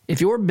If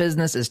your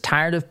business is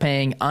tired of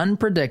paying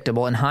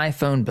unpredictable and high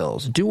phone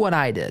bills, do what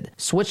I did.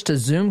 Switch to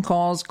Zoom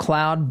Call's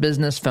cloud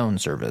business phone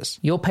service.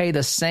 You'll pay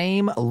the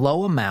same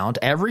low amount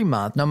every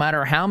month, no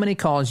matter how many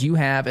calls you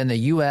have in the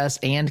U.S.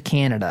 and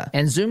Canada.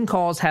 And Zoom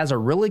Calls has a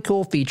really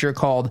cool feature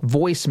called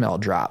voicemail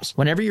drops.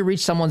 Whenever you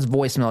reach someone's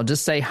voicemail,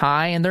 just say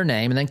hi and their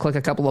name, and then click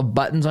a couple of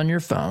buttons on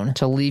your phone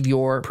to leave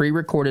your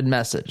pre-recorded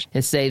message.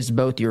 It saves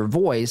both your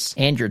voice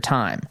and your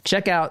time.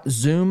 Check out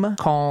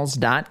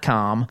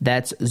ZoomCalls.com.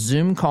 That's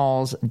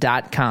ZoomCalls.com.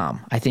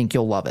 I think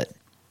you'll love it.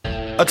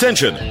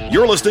 Attention,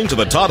 you're listening to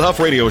the Todd Huff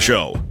Radio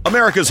Show,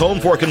 America's home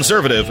for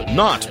conservative,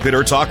 not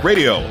bitter talk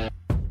radio.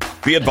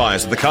 Be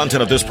advised that the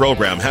content of this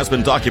program has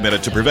been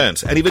documented to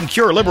prevent and even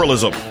cure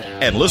liberalism,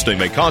 and listening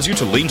may cause you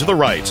to lean to the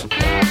right.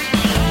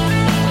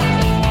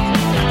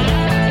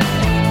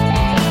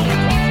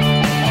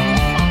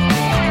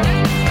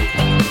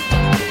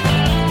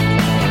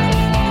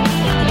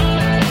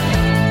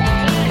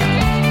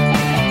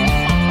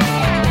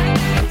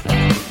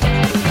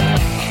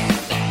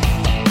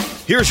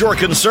 Here's your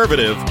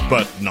conservative,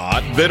 but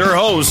not bitter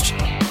host,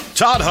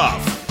 Todd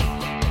Huff.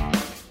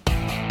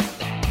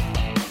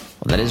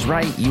 Well, that is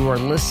right. You are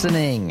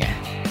listening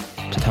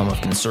to the home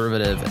of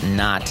conservative,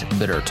 not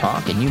bitter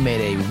talk, and you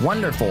made a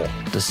wonderful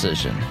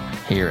decision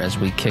here as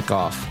we kick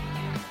off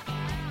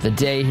the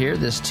day here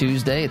this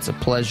Tuesday. It's a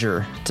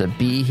pleasure to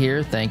be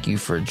here. Thank you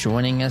for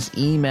joining us.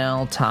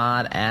 Email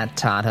Todd at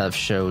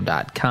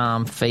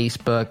ToddHuffShow.com,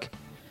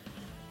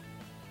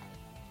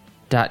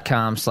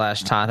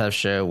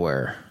 Facebook.com/ToddHuffShow,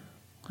 where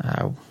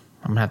I'm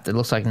going to have to, it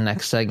looks like the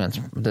next segment's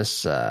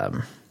this,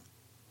 having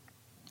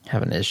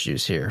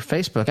issues here.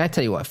 Facebook, I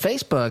tell you what,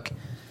 Facebook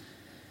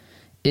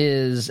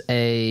is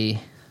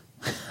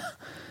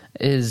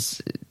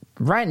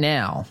right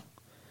now,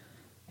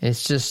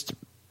 it's just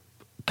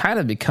kind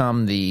of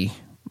become the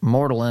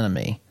mortal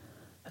enemy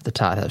of the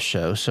Todd Huff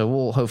Show. So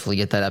we'll hopefully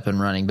get that up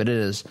and running, but it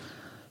is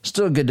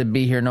still good to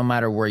be here no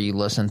matter where you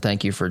listen.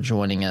 Thank you for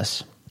joining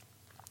us.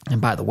 And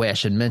by the way, I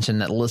should mention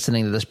that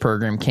listening to this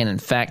program can in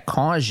fact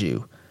cause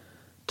you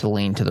to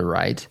lean to the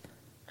right.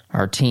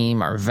 Our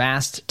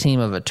vast team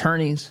of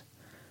attorneys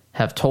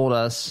have told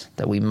us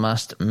that we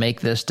must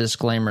make this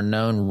disclaimer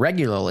known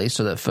regularly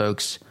so that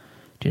folks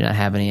do not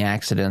have any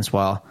accidents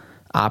while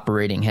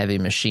operating heavy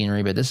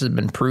machinery. But this has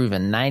been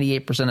proven.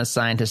 98% of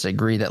scientists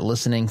agree that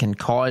listening can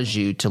cause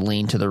you to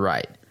lean to the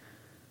right.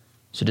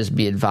 So just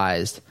be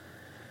advised.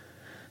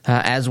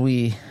 As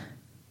we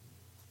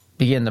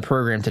begin the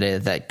program today,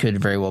 that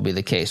could very well be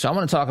the case. So I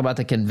want to talk about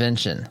the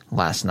convention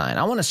last night.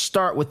 I want to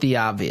start with the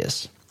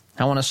obvious.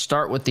 I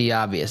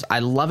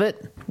love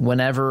it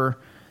whenever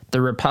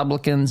the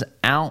Republicans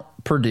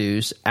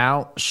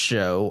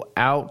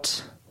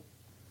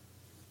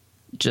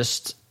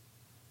just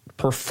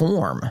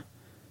perform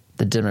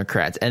the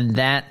Democrats. And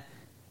that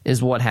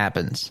is what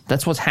happens.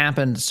 That's what's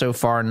happened so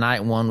far.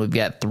 Night one, we've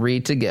got 3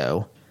 to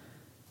go.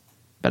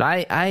 But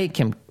I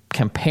can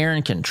compare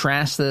and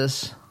contrast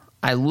this.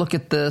 I look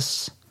at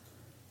this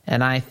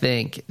and I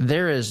think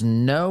there is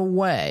no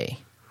way.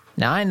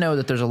 Now, I know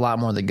that there's a lot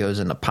more that goes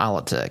into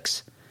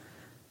politics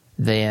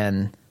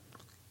than,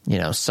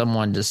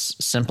 someone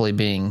just simply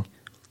being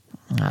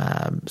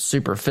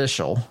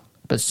superficial.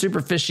 But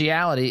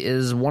superficiality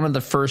is one of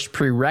the first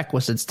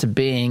prerequisites to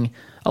being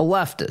a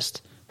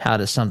leftist. How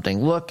does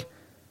something look?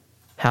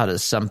 How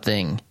does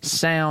something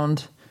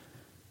sound?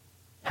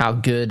 How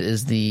good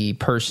is the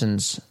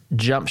person's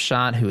jump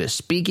shot who is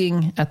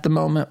speaking at the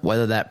moment?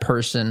 Whether that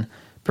person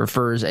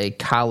prefers a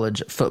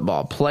college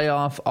football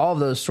playoff, all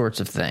those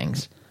sorts of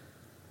things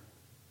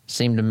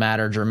seem to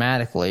matter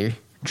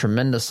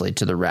tremendously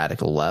to the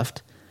radical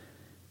left.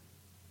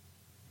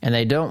 And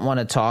they don't want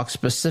to talk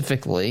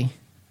specifically.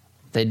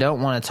 They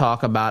don't want to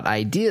talk about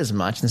ideas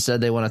much. Instead,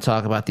 they want to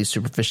talk about these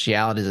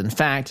superficialities. In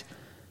fact,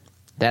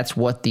 that's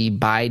what the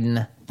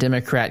Biden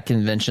Democrat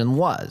convention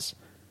was.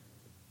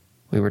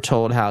 We were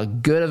told how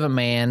good of a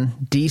man,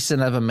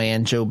 decent of a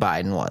man Joe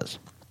Biden was.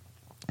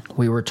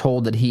 We were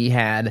told that he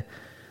had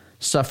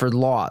suffered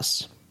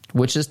loss,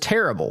 which is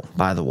terrible,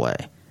 by the way.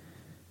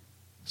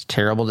 It's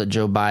terrible that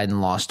Joe Biden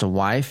lost a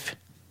wife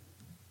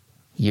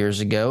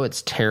years ago.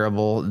 It's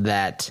terrible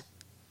that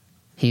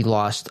he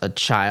lost a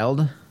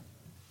child,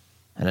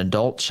 an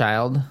adult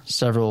child,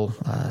 several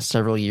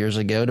years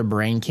ago to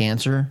brain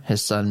cancer,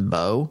 his son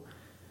Beau.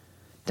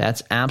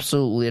 That's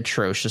absolutely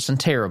atrocious and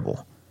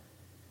terrible.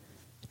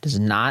 It does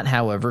not,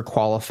 however,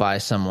 qualify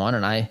someone,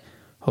 and I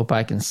hope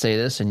I can say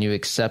this and you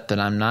accept that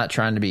I'm not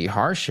trying to be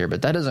harsh here,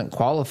 but that doesn't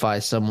qualify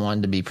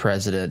someone to be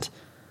president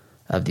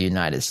of the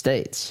United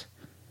States.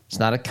 It's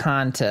not a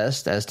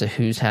contest as to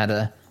who's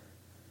had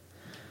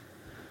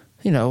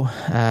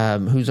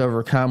who's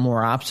overcome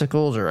more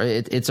obstacles, or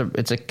it's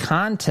a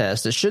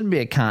contest. It should be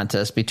a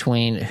contest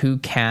between who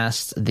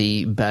casts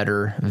the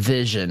better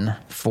vision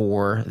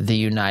for the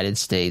United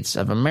States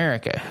of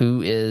America,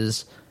 who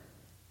is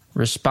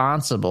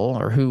responsible,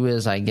 or who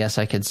is, I guess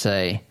I could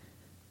say,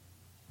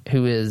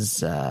 who's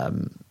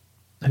the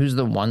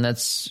one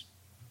that's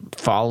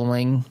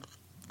following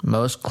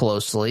most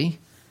closly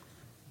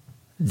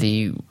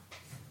the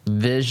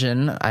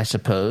vision, I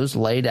suppose,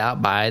 laid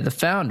out by the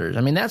founders.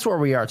 I mean, that's where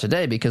we are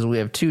today because we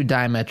have two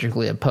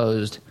diametrically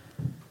opposed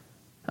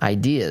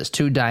ideas,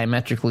 two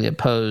diametrically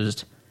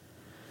opposed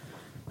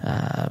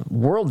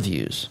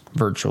worldviews,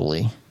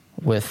 virtually,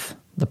 with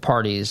the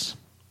parties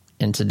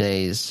in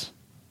today's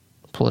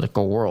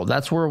political world.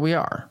 That's where we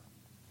are.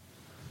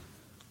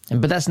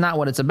 But that's not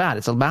what it's about.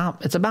 It's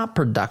about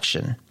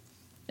production.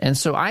 And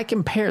so I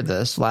compared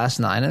this last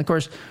night. And, of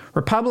course,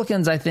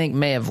 Republicans, I think,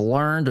 may have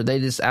learned or they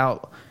just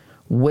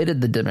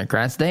outwitted the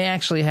Democrats. They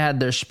actually had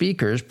their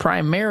speakers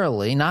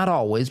primarily, not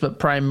always, but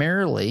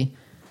primarily,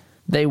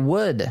 they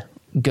would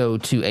go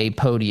to a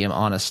podium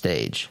on a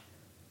stage.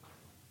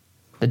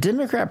 The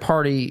Democrat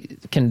Party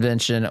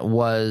convention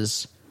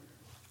was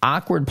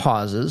awkward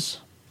pauses.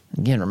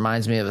 Again,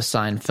 reminds me of a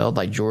Seinfeld,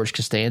 like George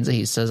Costanza.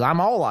 He says,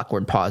 I'm all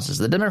awkward pauses.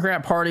 The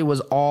Democrat Party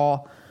was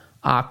all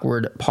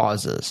awkward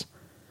pauses.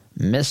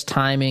 Missed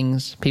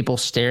timings, people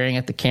staring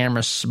at the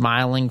camera,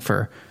 smiling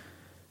for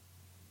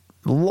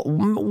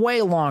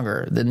way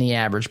longer than the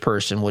average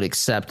person would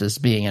accept as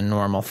being a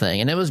normal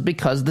thing. And it was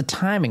because the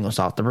timing was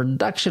off. The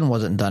production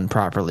wasn't done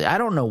properly. I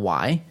don't know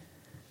why.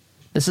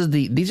 These are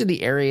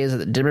the areas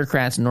that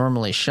Democrats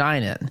normally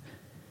shine in.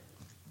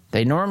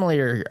 They normally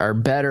are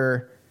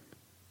better.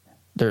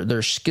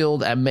 They're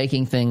skilled at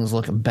making things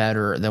look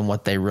better than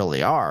what they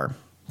really are.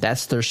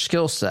 That's their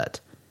skill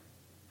set.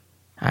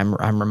 I'm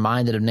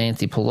reminded of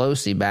Nancy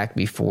Pelosi back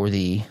before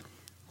the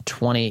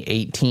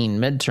 2018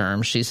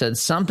 midterms. She said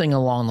something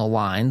along the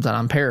lines, and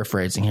I'm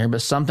paraphrasing here,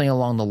 but something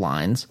along the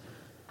lines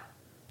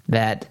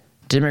that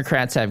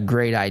Democrats have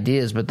great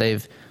ideas, but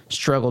they've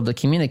struggled to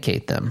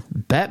communicate them.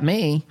 Bet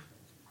me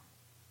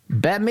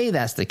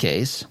that's the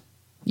case.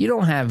 You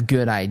don't have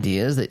good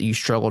ideas that you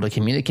struggle to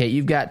communicate.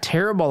 You've got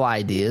terrible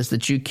ideas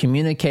that you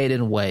communicate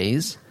in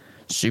ways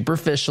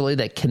superficially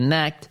that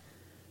connect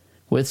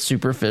with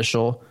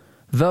superficial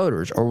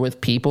voters or with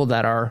people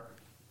that are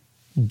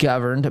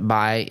governed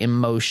by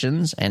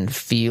emotions and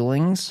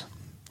feelings.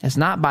 It's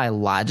not by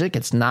logic.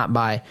 It's not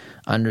by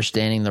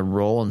understanding the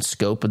role and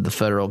scope of the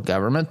federal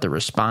government, the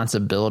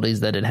responsibilities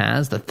that it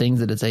has, the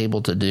things that it's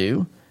able to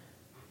do.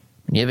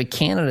 You have a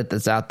candidate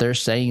that's out there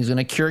saying he's going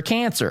to cure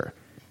cancer.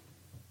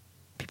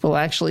 People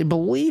actually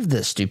believe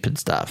this stupid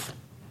stuff.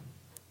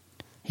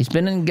 He's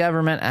been in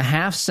government a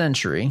half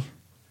century,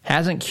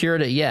 hasn't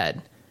cured it yet,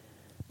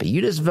 but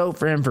you just vote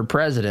for him for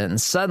president and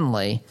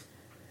suddenly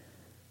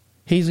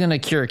he's going to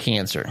cure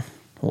cancer.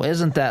 Well,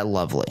 isn't that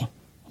lovely?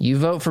 You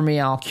vote for me,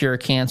 I'll cure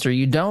cancer.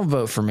 You don't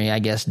vote for me, I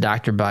guess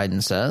Dr.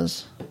 Biden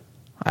says,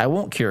 I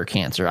won't cure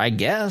cancer. I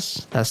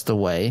guess that's the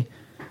way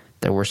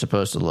that we're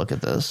supposed to look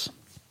at this.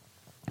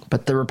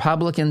 But the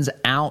Republicans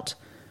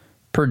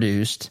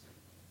outproduced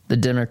the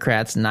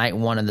Democrats night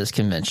one of this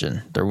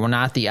convention. There were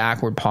not the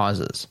awkward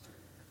pauses.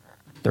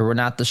 There were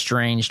not the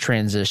strange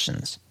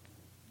transitions.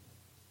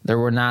 There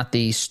were not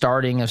the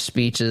starting of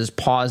speeches,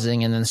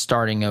 pausing, and then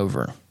starting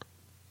over.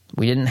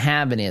 We didn't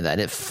have any of that.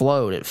 It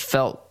flowed. It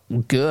felt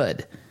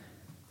good.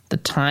 The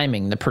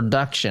timing, the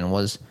production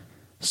was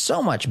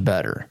so much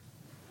better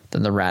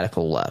than the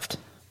radical left.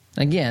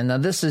 Again, now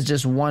this is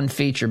just one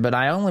feature, but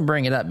I only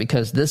bring it up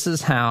because this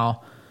is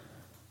how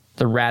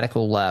the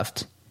radical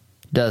left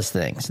does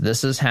things.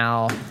 This is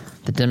how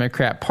the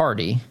Democrat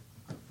Party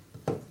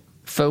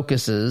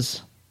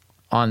focuses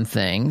on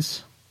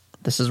things.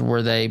 This is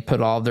where they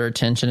put all their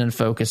attention and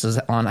focuses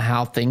on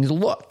how things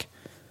look.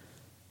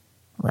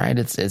 Right?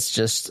 It's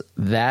just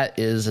that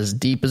is as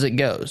deep as it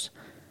goes.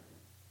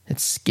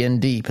 It's skin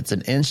deep. It's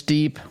an inch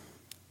deep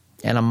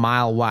and a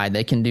mile wide.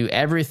 They can do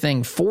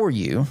everything for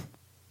you.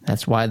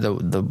 That's why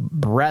the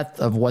breadth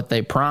of what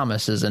they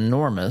promise is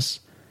enormous.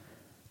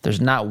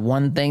 There's not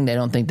one thing they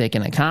don't think they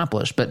can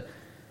accomplish, but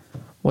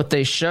what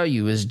they show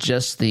you is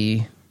just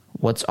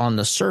what's on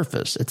the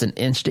surface. It's an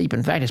inch deep.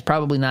 In fact, it's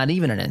probably not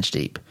even an inch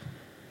deep.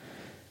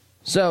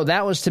 So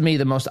that was, to me,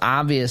 the most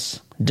obvious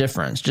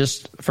difference,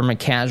 just from a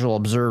casual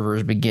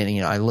observer's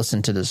beginning. I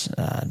listened to this.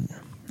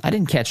 I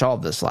didn't catch all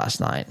of this last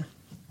night,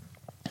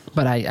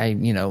 but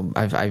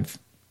I've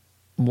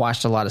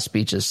watched a lot of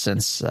speeches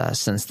since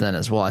then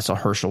as well. I saw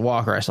Herschel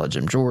Walker. I saw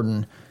Jim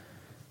Jordan.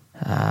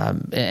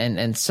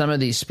 And some of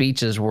these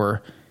speeches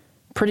were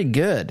pretty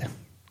good,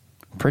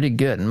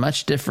 and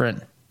much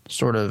different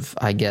sort of,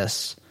 I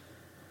guess,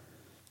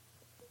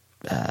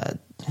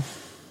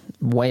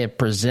 way of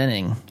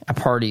presenting a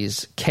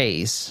party's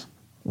case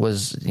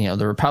was,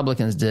 the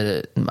Republicans did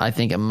it, I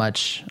think, a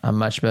much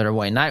better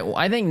way.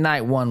 I think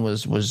night one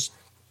was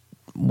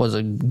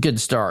a good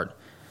start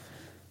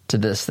to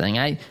this thing.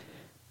 I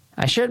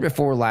shared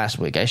before last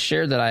week. I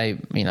shared that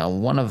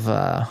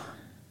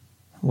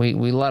we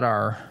let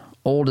our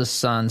oldest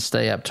son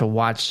stay up to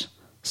watch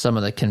some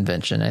of the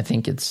convention. I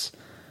think it's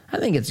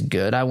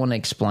good. I want to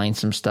explain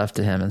some stuff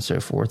to him and so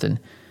forth. And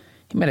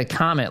he made a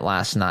comment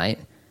last night.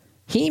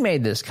 He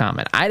made this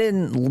comment. I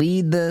didn't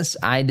lead this.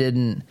 I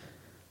didn't,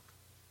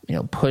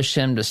 push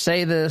him to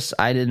say this.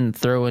 I didn't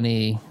throw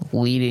any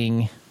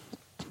leading,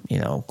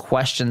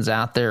 questions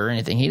out there or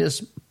anything. He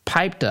just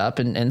piped up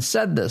and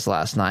said this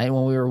last night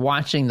when we were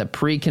watching the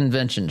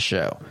pre-convention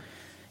show.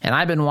 And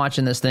I've been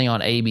watching this thing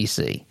on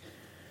ABC.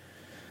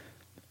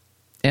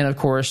 And, of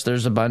course,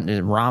 there's a bunch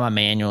of Rahm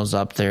Emanuel's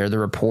up there, the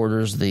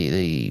reporters,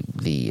 the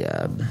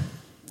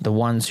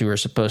ones who are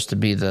supposed to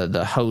be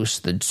the hosts,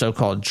 the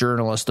so-called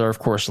journalists. They're, of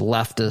course,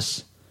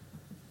 leftists.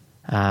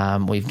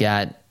 We've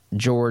got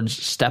George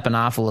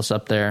Stephanopoulos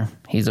up there.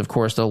 He's, of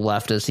course, the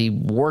leftist. He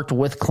worked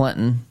with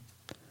Clinton.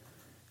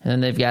 And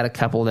then they've got a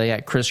couple. They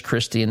got Chris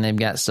Christie, and they've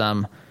got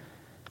some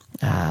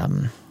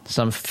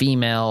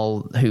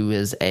female who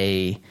is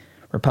a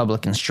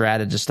Republican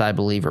strategist, I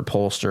believe, or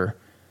pollster.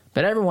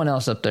 But everyone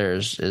else up there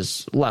is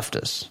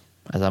leftist.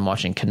 As I'm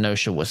watching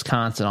Kenosha,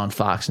 Wisconsin on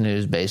Fox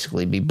News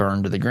basically be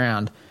burned to the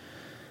ground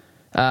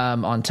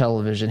on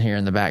television here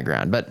in the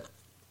background. But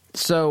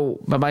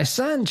my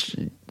son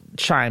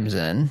chimes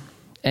in,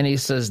 and he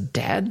says,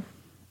 Dad,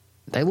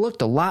 they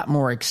looked a lot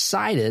more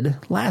excited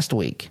last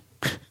week,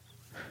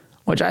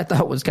 which I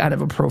thought was kind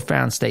of a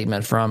profound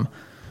statement from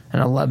an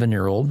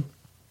 11-year-old.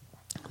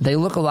 They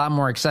look a lot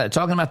more excited,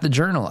 talking about the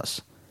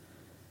journalists.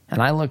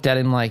 And I looked at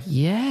him like,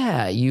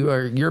 yeah,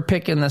 you're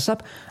picking this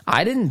up.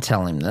 I didn't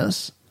tell him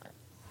this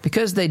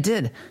because they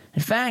did.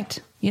 In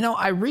fact,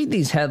 I read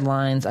these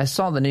headlines. I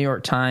saw the New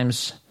York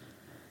Times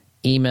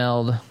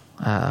emailed.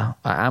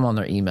 I'm on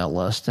their email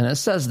list, and it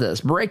says this: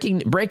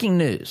 breaking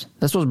news.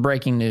 This was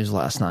breaking news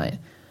last night.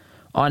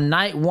 On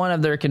night one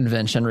of their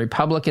convention,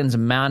 Republicans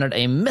mounted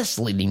a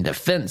misleading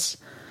defense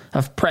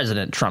of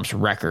President Trump's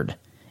record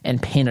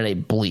and painted a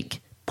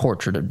bleak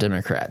portrait of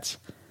Democrats.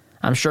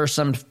 I'm sure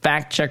some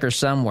fact checker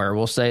somewhere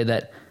will say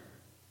that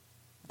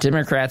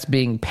Democrats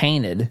being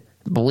painted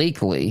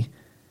bleakly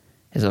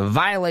is a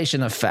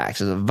violation of facts,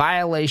 is a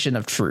violation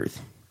of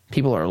truth.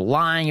 People are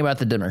lying about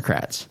the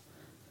Democrats.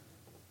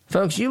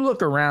 Folks, you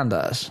look around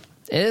us.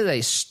 It is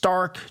a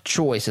stark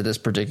choice at this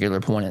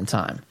particular point in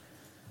time.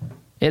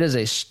 It is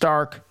a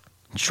stark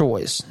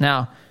choice.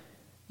 Now,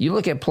 you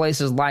look at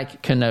places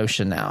like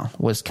Kenosha now,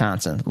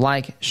 Wisconsin,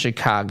 like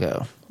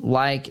Chicago,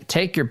 like,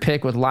 take your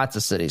pick with lots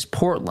of cities,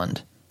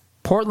 Portland.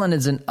 Portland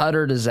is an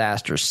utter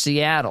disaster.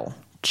 Seattle,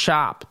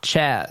 Chop,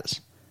 Chaz.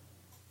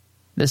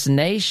 This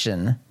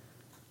nation,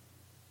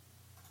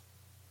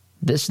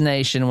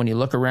 when you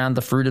look around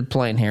the fruited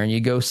plain here and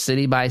you go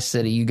city by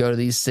city, you go to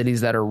these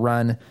cities that are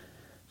run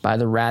by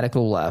the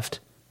radical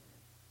left,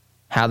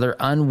 how they're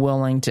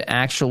unwilling to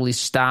actually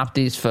stop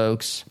these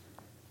folks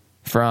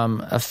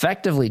from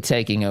effectively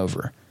taking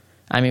over.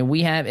 I mean,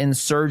 we have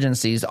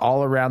insurgencies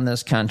all around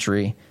this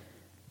country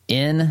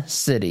in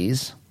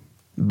cities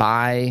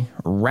by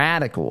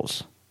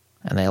radicals,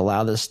 and they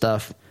allow this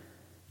stuff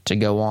to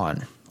go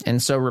on.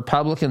 And so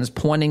Republicans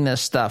pointing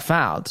this stuff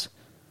out,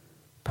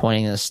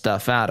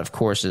 of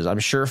course, is, I'm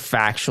sure,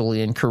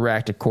 factually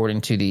incorrect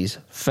according to these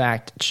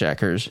fact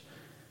checkers,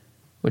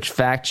 which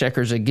fact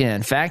checkers are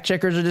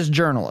just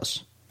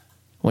journalists.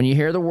 When you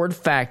hear the word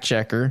fact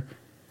checker,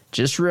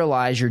 just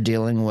realize you're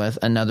dealing with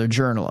another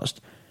journalist.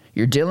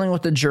 You're dealing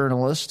with a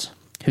journalist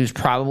who's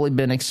probably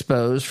been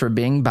exposed for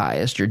being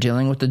biased. You're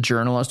dealing with a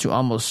journalist who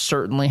almost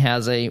certainly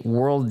has a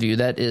worldview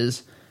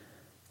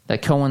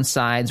that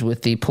coincides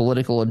with the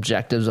political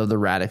objectives of the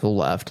radical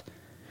left.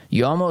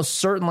 You almost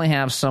certainly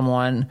have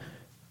someone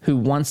who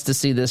wants to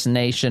see this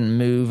nation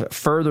move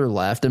further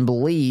left and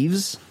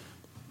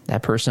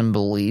that person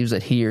believes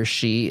that he or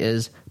she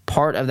is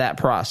part of that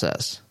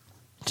process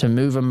to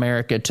move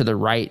America to the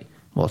right,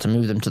 well, to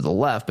move them to the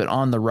left, but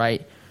on the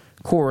right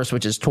course,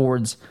 which is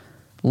towards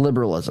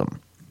liberalism.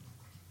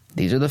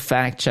 These are the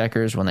fact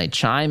checkers. When they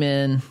chime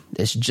in,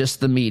 it's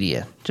just the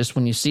media. Just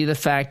when you see the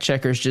fact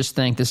checkers, just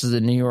think this is a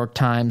New York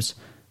Times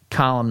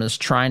columnist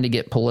trying to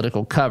get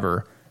political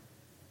cover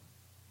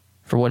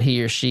for what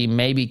he or she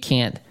maybe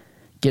can't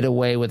get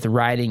away with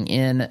writing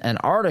in an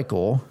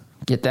article,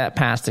 get that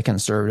past a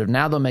conservative.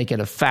 Now they'll make it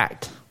a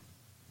fact.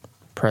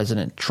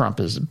 President Trump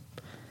is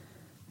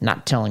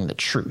not telling the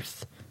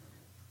truth.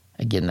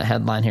 Again, the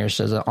headline here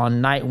says,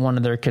 on night one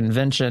of their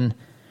convention,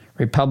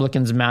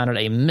 Republicans mounted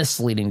a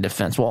misleading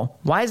defense. Well,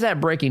 why is that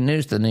breaking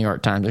news to the New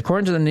York Times?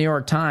 According to the New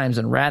York Times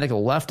and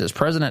radical leftists,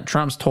 President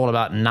Trump's told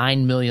about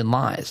 9 million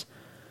lies.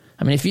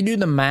 I mean, if you do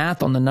the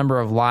math on the number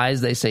of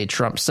lies they say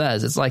Trump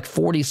says, it's like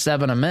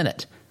 47 a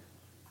minute.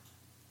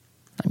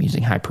 I'm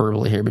using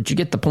hyperbole here, but you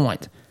get the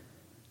point.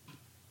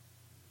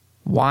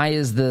 Why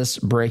is this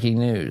breaking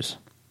news?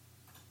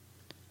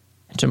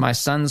 To my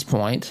son's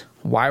point,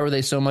 why were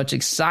they so much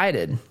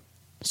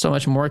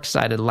more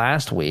excited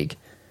last week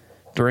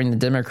during the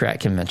Democrat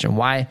convention?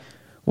 Why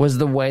was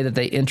the way that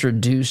they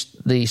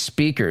introduced the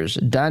speakers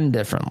done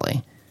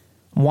differently?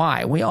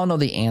 Why? We all know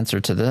the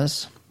answer to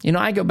this.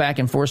 I go back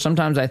and forth.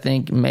 Sometimes I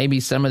think maybe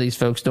some of these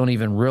folks don't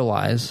even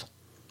realize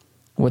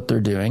what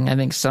they're doing. I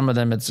think some of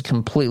them it's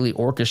completely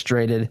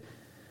orchestrated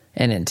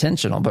and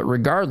intentional. But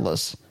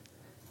regardless,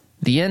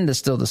 the end is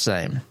still the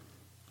same.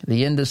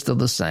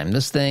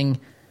 This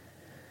thing,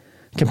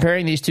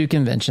 comparing these two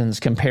conventions,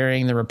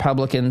 comparing the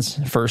Republicans'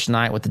 first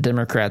night with the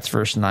Democrats'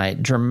 first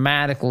night,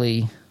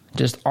 dramatically,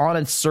 just on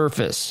its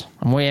surface,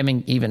 and we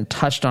haven't even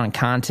touched on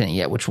content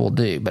yet, which we'll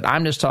do, but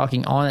I'm just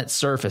talking on its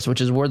surface, which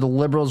is where the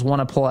liberals want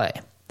to play.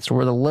 It's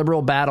where the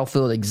liberal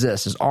battlefield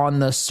exists, is on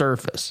the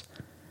surface.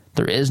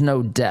 There is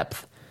no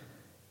depth.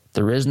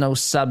 There is no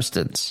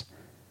substance.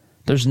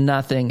 There's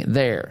nothing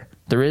there.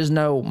 There is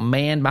no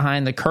man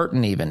behind the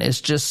curtain even. It's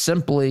just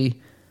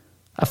simply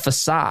a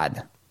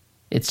facade.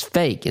 It's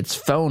fake. It's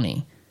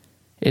phony.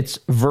 It's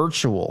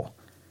virtual.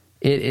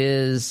 It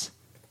is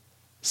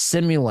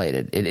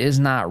simulated. It is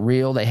not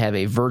real. They have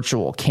a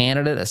virtual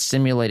candidate, a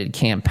simulated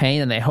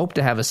campaign, and they hope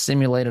to have a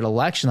simulated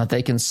election that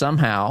they can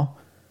somehow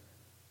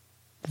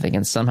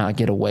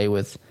get away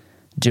with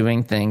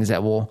doing things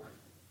that will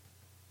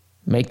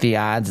make the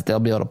odds that they'll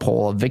be able to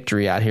pull a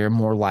victory out here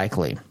more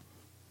likely.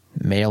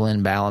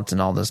 Mail-in ballots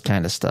and all this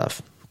kind of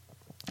stuff.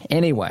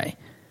 Anyway,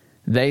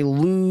 they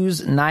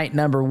lose night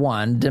number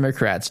one.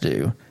 Democrats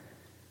do.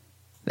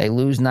 They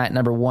lose night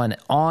number one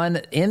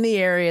in the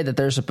area that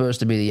they're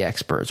supposed to be the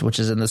experts, which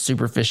is in the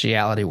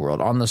superficiality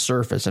world, on the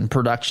surface and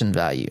production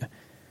value.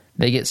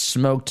 They get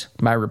smoked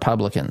by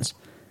Republicans.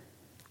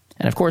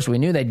 And of course, we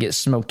knew they'd get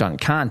smoked on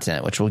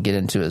content, which we'll get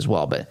into as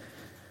well. But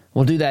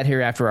we'll do that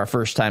here after our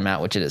first time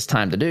out, which it is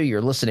time to do. You're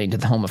listening to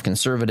the home of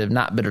conservative,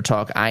 not bitter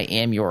talk. I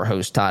am your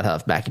host, Todd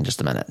Huff. Back in just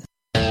a minute.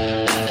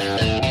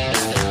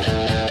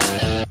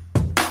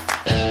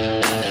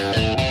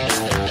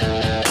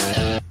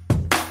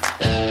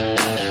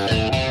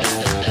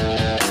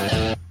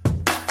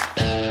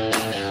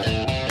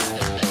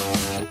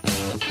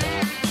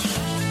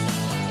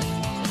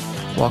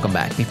 Welcome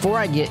back. Before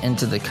I get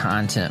into the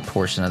content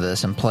portion of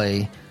this and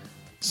play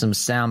some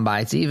sound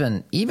bites,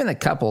 even a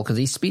couple, because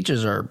these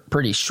speeches are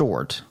pretty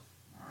short.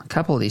 A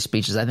couple of these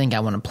speeches I think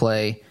I want to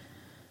play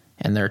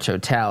in their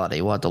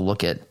totality. We'll have to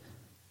look at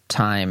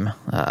time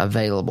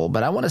available.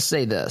 But I want to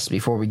say this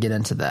before we get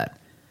into that.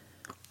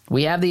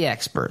 We have the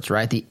experts,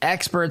 right? The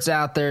experts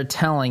out there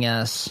telling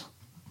us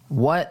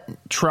what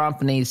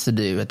Trump needs to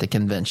do at the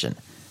convention.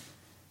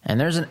 And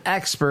there's an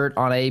expert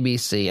on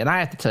ABC, and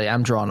I have to tell you,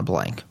 I'm drawing a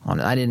blank on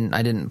it. I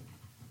didn't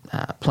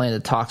plan to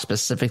talk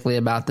specifically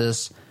about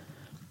this.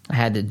 I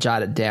had to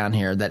jot it down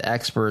here that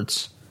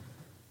experts,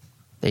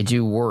 they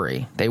do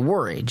worry. They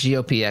worry.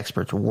 GOP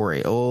experts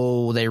worry.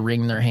 Oh, they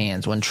wring their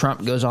hands when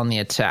Trump goes on the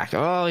attack.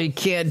 Oh, he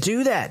can't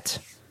do that.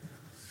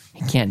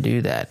 He can't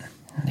do that.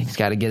 He's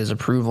got to get his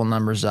approval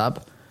numbers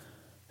up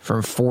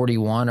from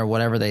 41 or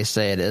whatever they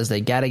say it is. They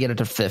got to get it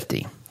to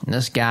 50. And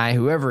this guy,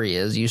 whoever he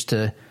is, used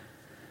to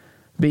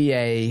be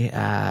a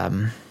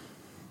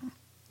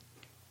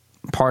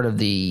part of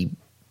the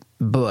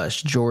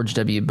George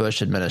W.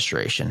 Bush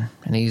administration,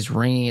 and he's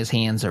wringing his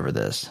hands over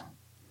this.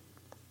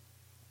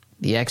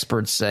 The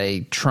experts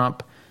say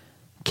Trump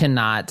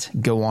cannot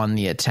go on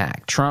the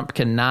attack. Trump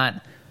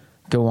cannot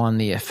go on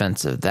the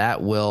offensive.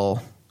 That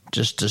will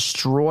just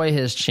destroy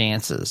his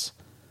chances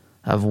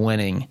of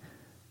winning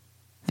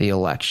the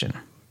election.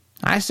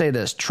 I say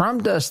this,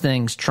 Trump does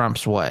things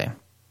Trump's way.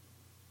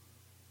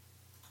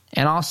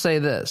 And I'll say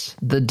this,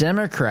 the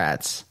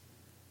Democrats,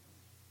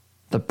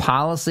 the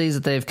policies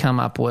that they've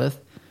come up with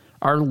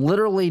are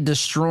literally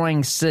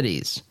destroying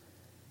cities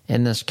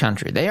in this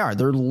country. They are.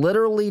 They're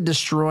literally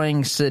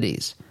destroying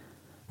cities.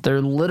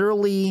 They're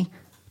literally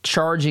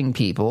charging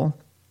people,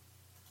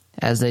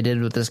 as they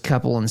did with this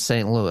couple in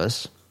St.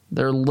 Louis.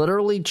 They're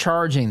literally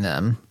charging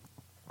them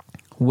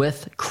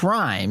with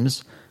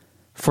crimes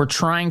for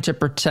trying to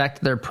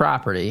protect their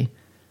property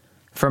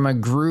from a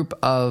group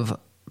of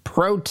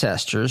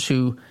protesters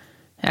who,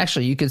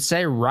 actually, you could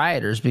say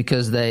rioters,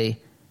 because they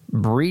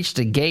breached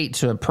a gate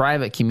to a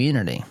private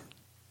community.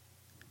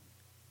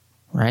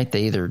 Right?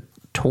 They either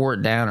tore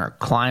it down or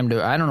climbed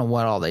it. I don't know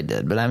what all they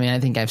did, but I mean,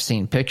 I think I've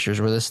seen pictures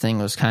where this thing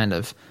was kind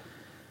of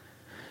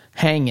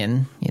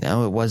hanging. You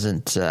know, it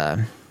wasn't,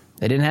 they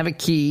didn't have a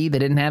key. They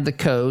didn't have the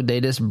code.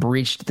 They just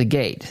breached the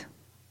gate,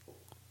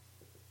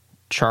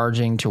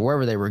 charging to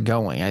wherever they were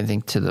going. I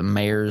think to the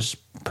mayor's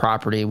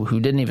property, who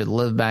didn't even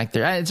live back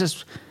there. It's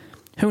just,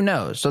 who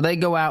knows? So they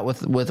go out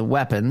with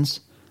weapons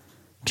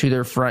to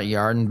their front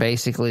yard and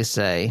basically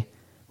say,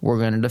 we're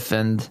going to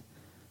defend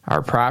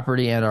our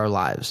property and our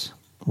lives.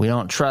 We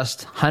don't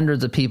trust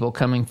hundreds of people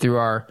coming through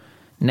our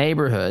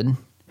neighborhood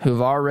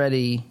who've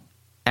already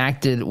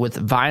acted with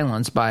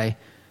violence by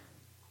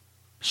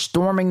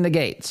storming the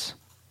gates.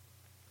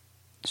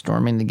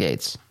 Storming the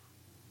gates.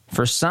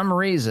 For some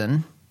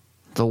reason,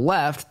 the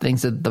left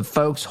thinks that the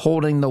folks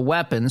holding the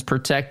weapons,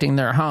 protecting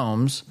their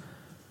homes,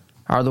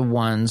 are the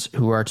ones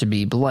who are to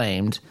be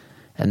blamed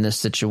in this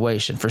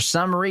situation. For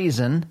some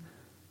reason,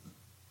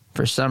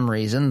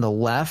 the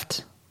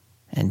left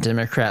and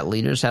Democrat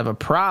leaders have a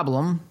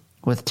problem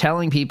with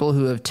telling people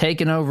who have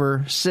taken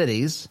over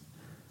cities,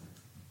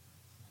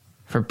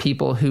 for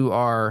people who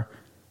are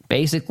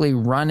basically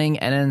running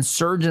an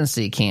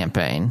insurgency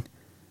campaign,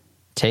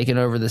 taking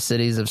over the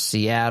cities of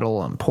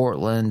Seattle and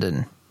Portland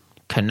and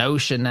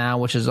Kenosha now,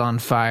 which is on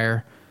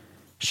fire,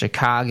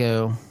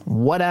 Chicago,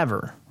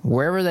 whatever,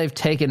 wherever they've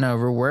taken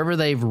over, wherever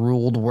they've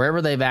ruled,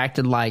 wherever they've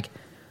acted like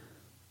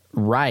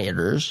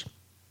rioters,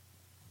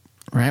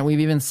 right?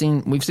 We've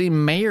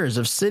seen mayors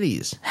of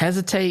cities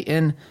hesitate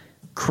in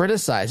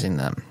criticizing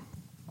them.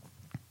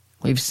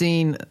 We've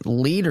seen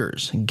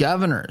leaders,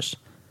 governors,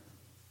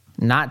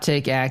 not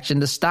take action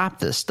to stop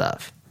this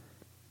stuff.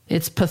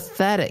 It's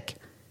pathetic.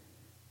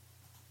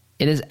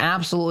 It is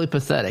absolutely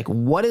pathetic.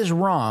 What is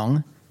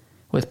wrong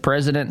with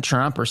President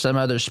Trump or some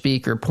other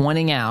speaker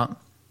pointing out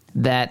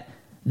that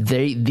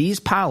these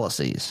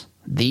policies,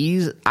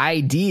 these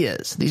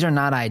ideas, these are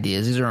not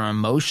ideas, these are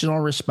emotional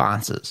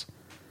responses.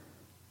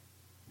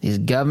 These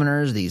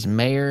governors, these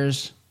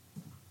mayors,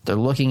 they're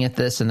looking at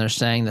this and they're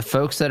saying the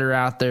folks that are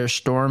out there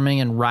storming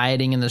and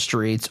rioting in the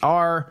streets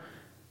are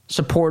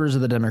supporters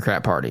of the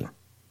Democrat Party.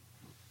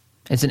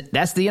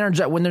 That's the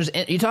energy. When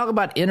you talk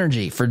about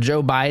energy for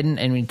Joe Biden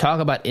and when you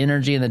talk about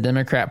energy in the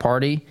Democrat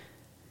Party,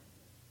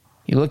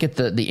 you look at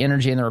the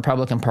energy in the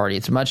Republican Party,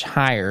 it's much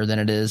higher than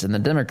it is in the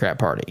Democrat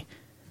Party.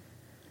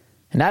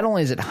 And not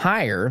only is it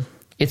higher,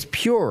 it's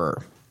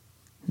purer.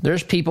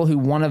 There's people who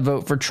want to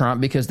vote for Trump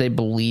because they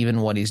believe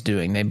in what he's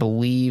doing. They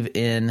believe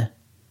in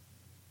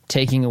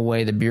taking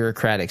away the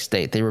bureaucratic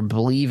state. They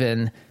believe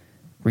in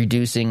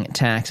reducing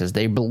taxes.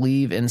 They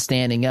believe in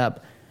standing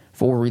up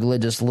for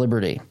religious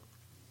liberty.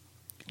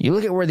 You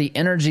look at where the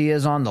energy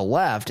is on the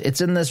left,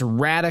 it's in this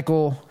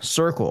radical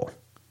circle.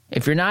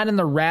 If you're not in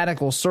the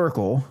radical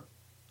circle,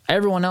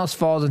 everyone else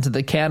falls into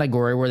the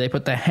category where they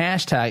put the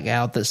hashtag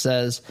out that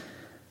says,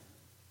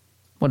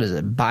 what is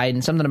it,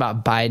 Biden? Something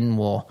about Biden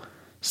will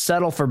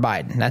settle for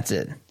Biden. That's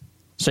it.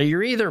 So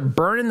you're either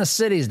burning the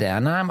cities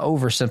down. Now I'm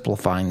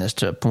oversimplifying this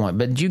to a point,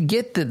 but you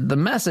get the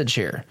message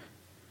here.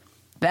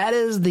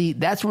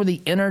 That's where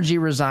the energy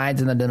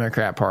resides in the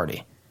Democrat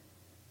Party.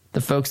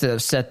 The folks that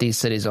have set these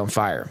cities on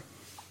fire.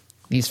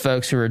 These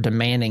folks who are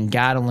demanding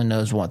God only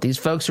knows what. These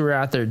folks who are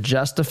out there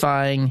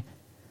justifying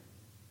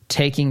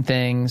taking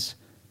things.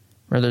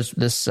 Where there's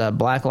this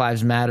Black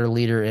Lives Matter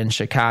leader in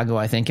Chicago,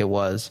 I think it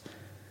was.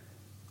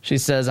 She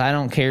says, I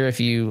don't care if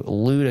you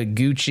loot a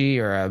Gucci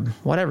or a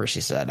whatever she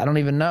said. I don't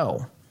even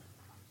know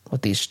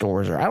what these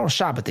stores are. I don't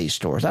shop at these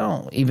stores. I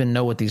don't even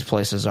know what these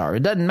places are.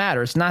 It doesn't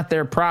matter. It's not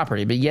their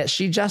property. But yet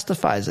she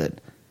justifies it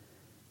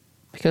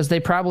because they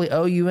probably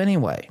owe you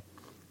anyway.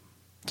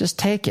 Just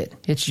take it.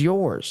 It's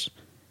yours.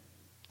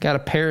 Got a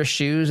pair of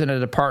shoes in a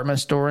department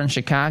store in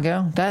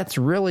Chicago? That's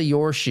really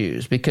your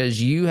shoes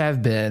because you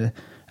have been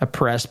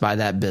oppressed by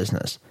that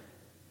business.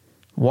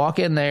 Walk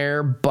in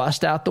there,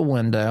 bust out the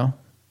window,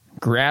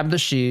 grab the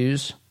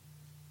shoes,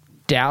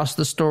 douse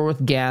the store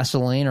with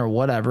gasoline or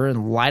whatever,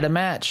 and light a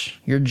match.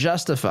 You're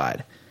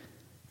justified.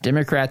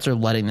 Democrats are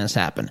letting this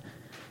happen.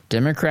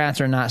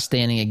 Democrats are not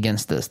standing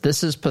against this.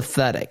 This is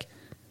pathetic.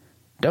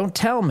 Don't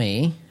tell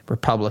me,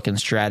 Republican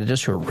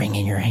strategists who are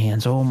wringing your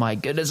hands, oh my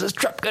goodness, is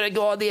Trump going to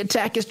go on the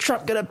attack? Is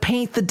Trump going to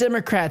paint the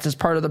Democrats as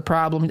part of the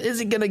problem? Is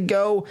he going to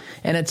go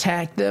and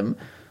attack them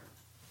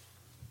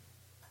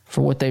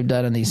for what they've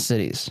done in these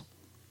cities?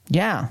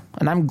 Yeah,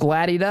 and I'm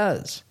glad he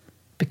does.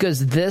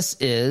 Because this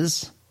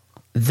is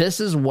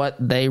what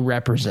they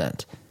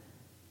represent.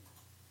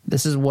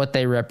 This is what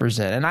they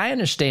represent. And I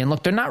understand,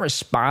 look, they're not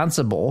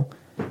responsible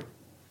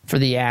for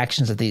the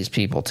actions that these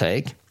people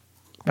take.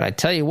 But I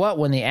tell you what,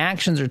 when the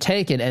actions are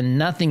taken and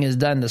nothing is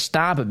done to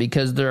stop it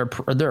because they're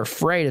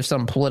afraid of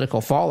some political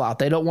fallout,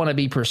 they don't want to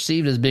be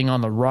perceived as being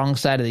on the wrong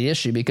side of the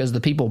issue because the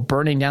people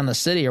burning down the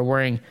city are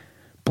wearing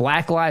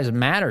Black Lives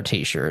Matter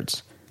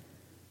t-shirts.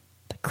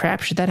 The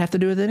crap should that have to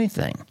do with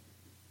anything?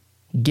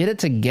 Get it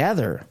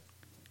together.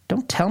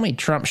 Don't tell me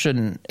Trump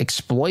shouldn't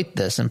exploit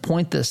this and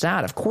point this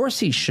out. Of course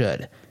he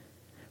should.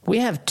 We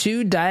have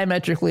two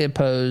diametrically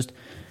opposed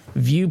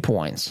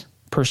viewpoints,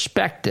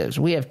 perspectives.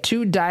 We have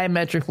two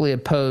diametrically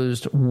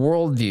opposed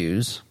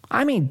worldviews.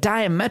 I mean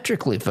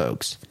diametrically,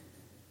 folks.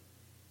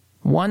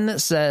 One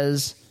that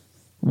says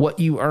what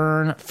you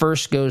earn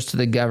first goes to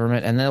the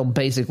government and they'll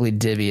basically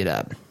divvy it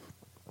up.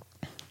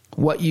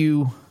 What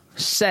you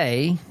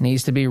say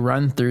needs to be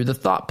run through the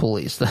thought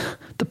police, the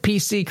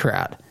PC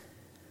crowd.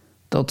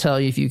 They'll tell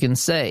you if you can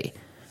say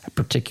a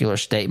particular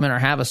statement or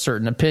have a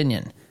certain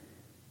opinion.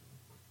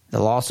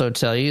 They'll also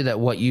tell you that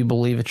what you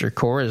believe at your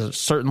core is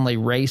certainly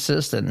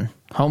racist and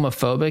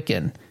homophobic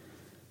and,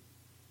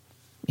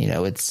 you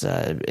know, it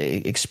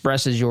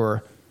expresses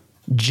your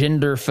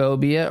gender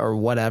phobia or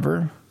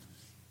whatever.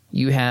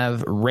 You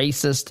have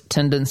racist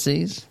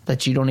tendencies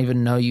that you don't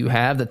even know you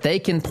have that they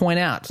can point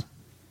out.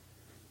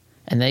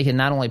 And they can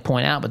not only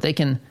point out, but they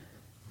can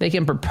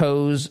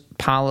propose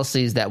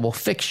policies that will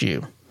fix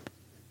you.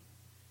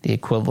 The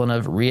equivalent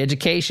of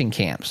re-education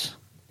camps.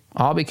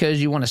 All because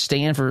you want to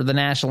stand for the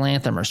national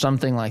anthem or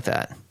something like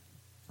that.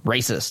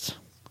 Racist.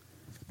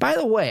 By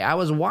the way, I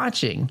was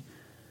watching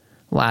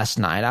last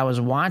night. I was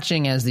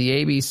watching as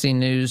the ABC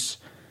News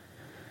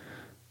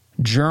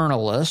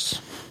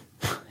journalist,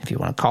 if you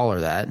want to call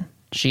her that,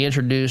 she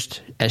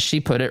introduced, as she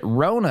put it,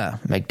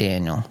 Ronna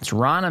McDaniel. It's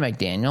Ronna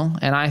McDaniel.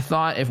 And I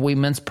thought if we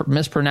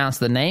mispronounce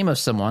the name of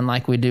someone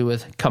like we do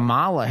with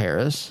Kamala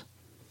Harris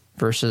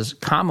versus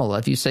Kamala,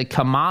 if you say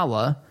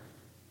Kamala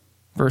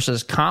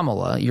versus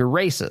Kamala, you're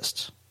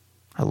racist.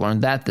 I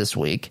learned that this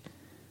week.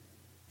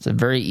 It's a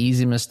very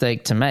easy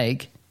mistake to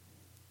make.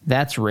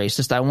 That's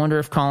racist. I wonder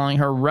if calling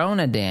her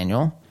Ronna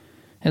Daniel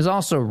is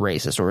also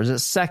racist, or is it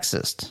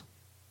sexist?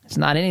 It's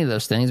not any of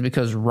those things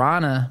because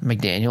Ronna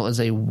McDaniel is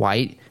a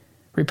white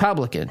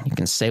Republican. You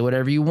can say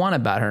whatever you want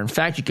about her. In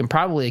fact, you can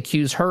probably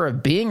accuse her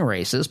of being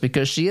racist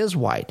because she is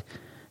white.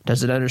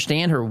 Doesn't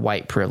understand her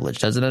white privilege.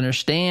 Doesn't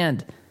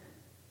understand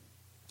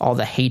all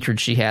the hatred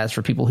she has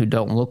for people who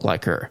don't look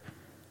like her.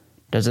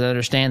 Doesn't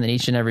understand that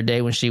each and every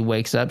day when she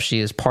wakes up, she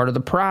is part of the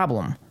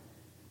problem.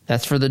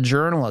 That's for the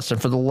journalists and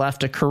for the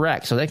left to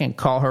correct. So they can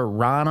call her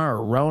Ronna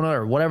or Rona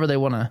or whatever they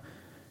want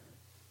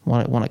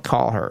to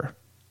call her.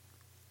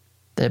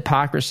 The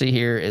hypocrisy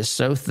here is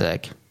so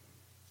thick.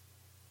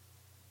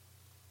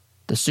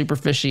 The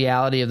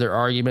superficiality of their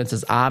arguments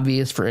is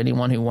obvious for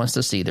anyone who wants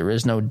to see. There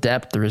is no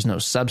depth, there is no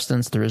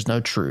substance, there is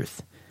no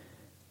truth.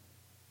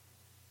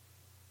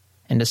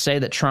 And to say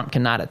that Trump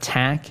cannot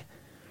attack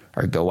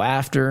or go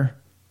after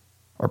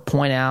or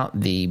point out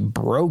the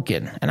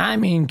broken, and I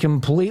mean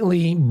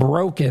completely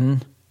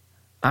broken,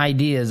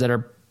 ideas that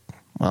are,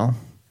 well,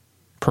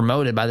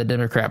 promoted by the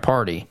Democrat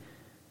Party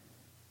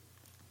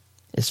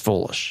is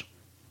foolish.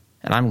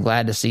 And I'm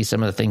glad to see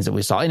some of the things that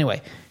we saw.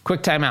 Anyway,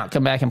 quick timeout.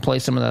 Come back and play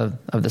some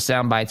of the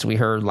sound bites we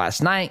heard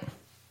last night.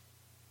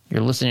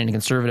 You're listening to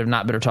Conservative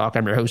Not Bitter Talk.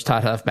 I'm your host,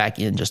 Todd Huff. Back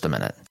in just a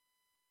minute.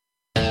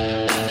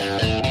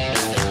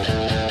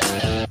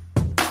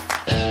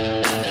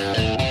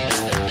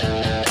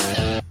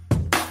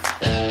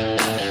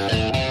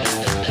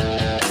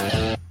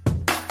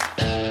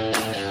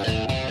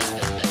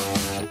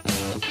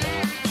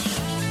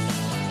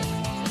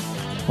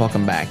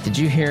 Welcome back. Did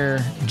you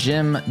hear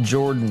Jim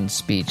Jordan's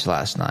speech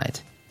last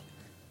night?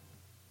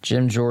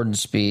 Jim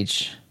Jordan's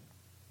speech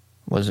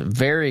was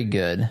very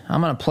good.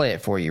 I'm going to play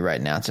it for you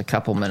right now. It's a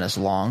couple minutes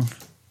long,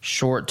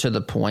 short to the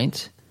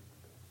point,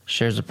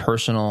 shares a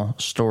personal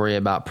story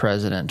about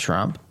President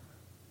Trump,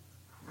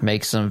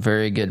 makes some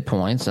very good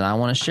points, and I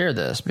want to share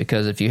this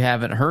because if you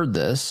haven't heard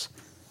this,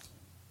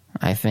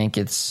 I think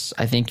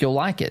you'll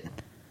like it.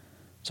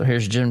 So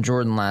here's Jim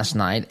Jordan last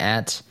night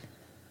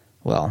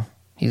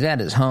he's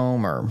at his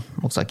home, or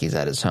looks like he's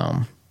at his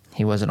home.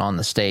 He wasn't on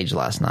the stage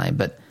last night,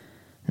 but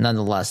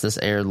nonetheless, this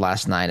aired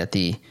last night at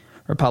the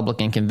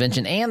Republican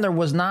convention, and there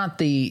was not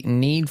the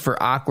need for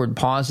awkward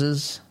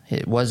pauses.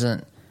 It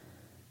wasn't,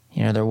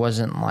 there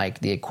wasn't like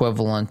the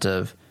equivalent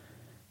of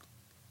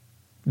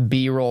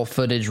B-roll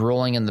footage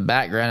rolling in the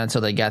background until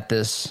they got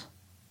this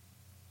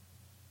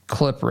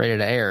clip ready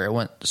to air. It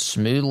went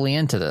smoothly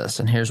into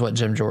this, and here's what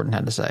Jim Jordan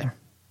had to say.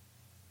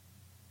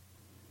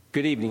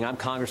 Good evening. I'm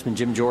Congressman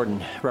Jim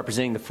Jordan,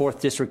 representing the 4th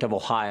District of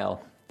Ohio.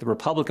 The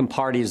Republican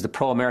Party is the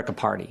pro-America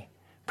party.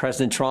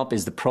 President Trump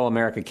is the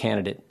pro-America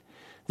candidate.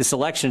 This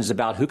election is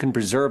about who can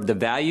preserve the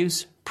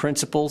values,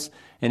 principles,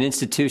 and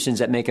institutions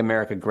that make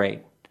America great.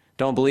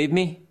 Don't believe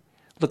me?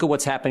 Look at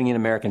what's happening in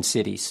American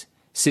cities.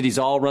 Cities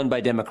all run by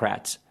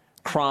Democrats.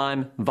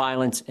 Crime,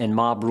 violence, and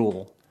mob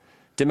rule.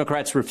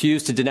 Democrats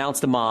refuse to denounce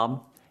the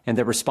mob, and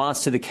their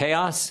response to the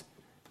chaos?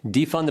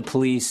 Defund the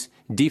police,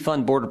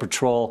 defund Border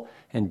Patrol,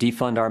 and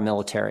defund our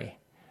military.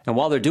 And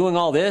while they're doing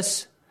all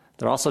this,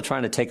 they're also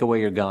trying to take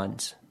away your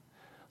guns.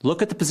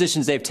 Look at the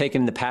positions they've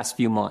taken in the past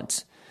few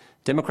months.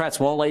 Democrats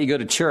won't let you go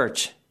to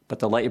church, but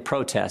they'll let you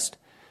protest.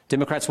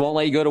 Democrats won't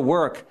let you go to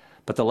work,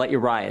 but they'll let you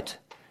riot.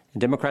 And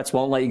Democrats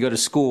won't let you go to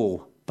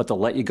school, but they'll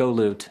let you go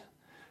loot.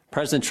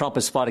 President Trump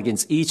has fought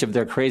against each of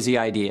their crazy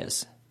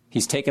ideas.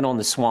 He's taken on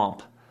the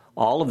swamp,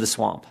 all of the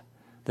swamp,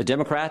 the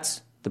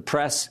Democrats, the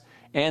press,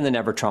 and the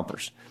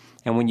never-Trumpers.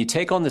 And when you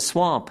take on the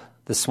swamp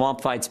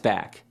fights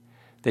back.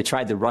 They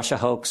tried the Russia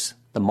hoax,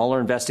 the Mueller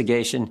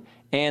investigation,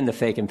 and the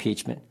fake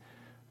impeachment.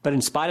 But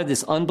in spite of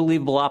this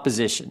unbelievable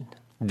opposition,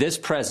 this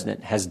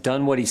president has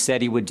done what he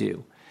said he would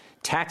do.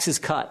 Taxes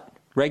cut,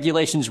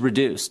 regulations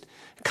reduced,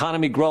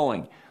 economy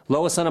growing,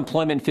 lowest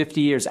unemployment in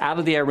 50 years, out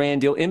of the Iran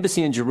deal,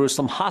 embassy in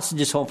Jerusalem,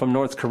 hostages home from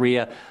North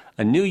Korea,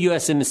 a new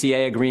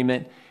USMCA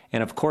agreement,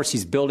 and of course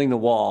he's building the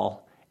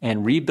wall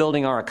and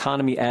rebuilding our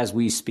economy as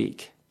we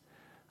speak.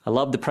 I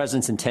love the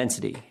president's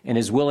intensity and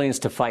his willingness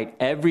to fight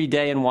every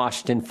day in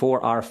Washington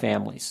for our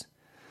families.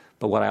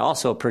 But what I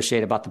also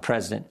appreciate about the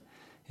president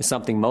is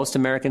something most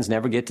Americans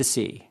never get to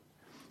see,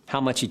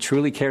 how much he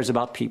truly cares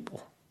about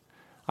people.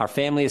 Our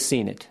family has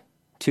seen it.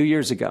 2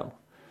 years ago,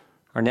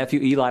 our nephew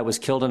Eli was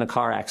killed in a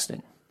car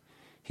accident.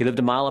 He lived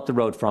a mile up the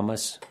road from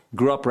us,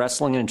 grew up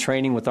wrestling and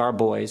training with our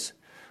boys,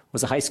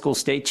 was a high school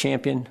state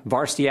champion,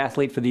 varsity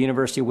athlete for the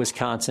University of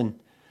Wisconsin.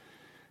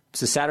 It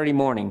was a Saturday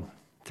morning,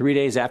 3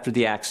 days after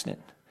the accident.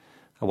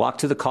 I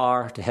walked to the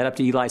car to head up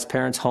to Eli's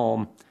parents'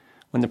 home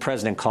when the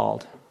president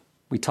called.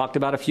 We talked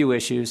about a few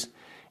issues,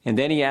 and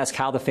then he asked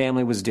how the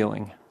family was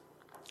doing.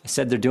 I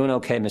said, they're doing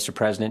okay, Mr.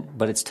 President,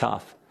 but it's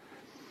tough.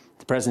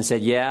 The president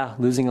said, yeah,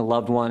 losing a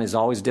loved one is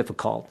always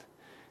difficult,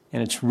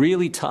 and it's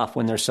really tough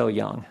when they're so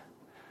young.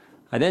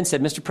 I then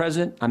said, Mr.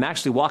 President, I'm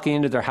actually walking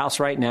into their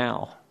house right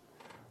now.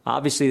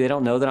 Obviously, they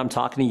don't know that I'm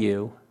talking to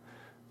you,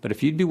 but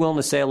if you'd be willing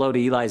to say hello to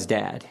Eli's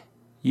dad,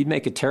 you'd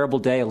make a terrible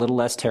day a little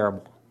less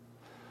terrible.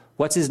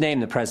 What's his name?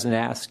 The president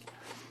asked.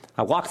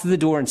 I walked through the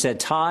door and said,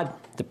 Todd,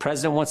 the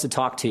president wants to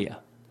talk to you.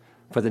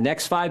 For the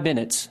next 5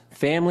 minutes,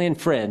 family and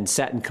friends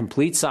sat in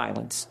complete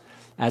silence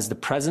as the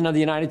president of the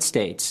United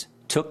States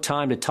took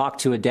time to talk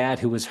to a dad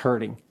who was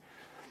hurting.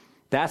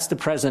 That's the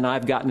president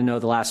I've gotten to know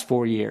the last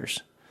 4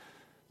 years.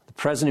 The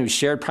president who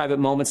shared private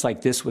moments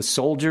like this with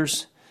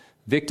soldiers,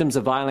 victims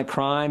of violent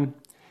crime,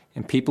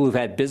 and people who've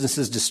had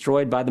businesses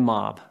destroyed by the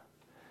mob.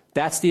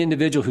 That's the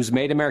individual who's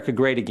made America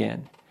great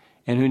again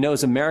and who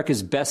knows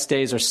America's best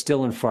days are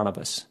still in front of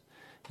us.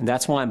 And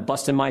that's why I'm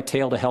busting my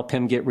tail to help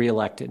him get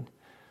reelected.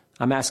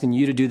 I'm asking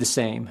you to do the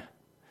same.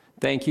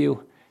 Thank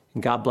you,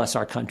 and God bless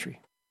our country.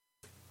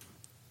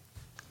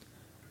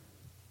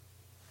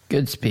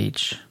 Good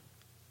speech.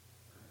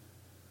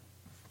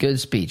 Good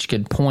speech.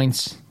 Good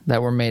points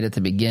that were made at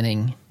the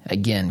beginning.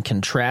 Again,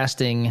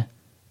 contrasting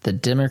the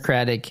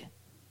Democratic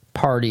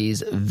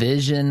Party's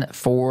vision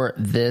for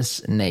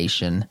this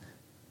nation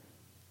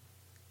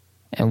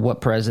and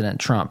what President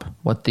Trump,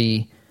 what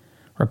the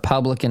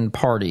Republican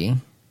Party,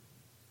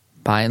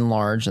 by and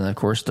large, and of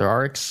course there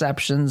are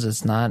exceptions,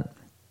 it's not,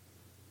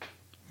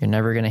 you're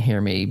never going to hear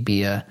me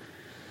be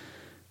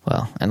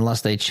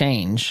unless they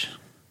change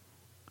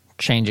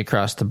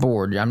across the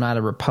board. I'm not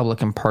a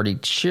Republican Party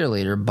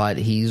cheerleader, but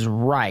he's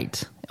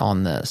right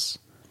on this.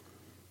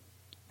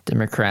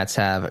 Democrats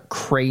have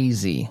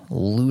crazy,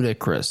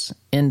 ludicrous,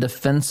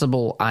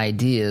 indefensible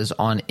ideas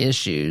on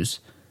issues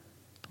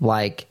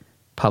like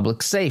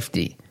public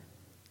safety,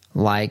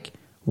 like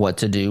what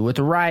to do with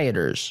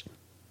rioters,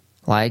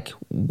 like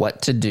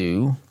what to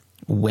do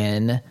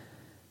when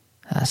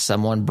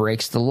someone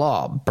breaks the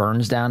law,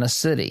 burns down a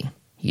city.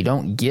 You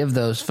don't give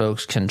those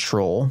folks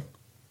control.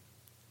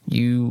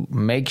 You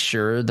make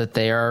sure that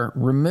they are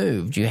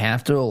removed. You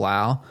have to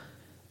allow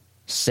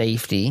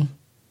safety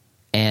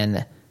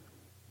and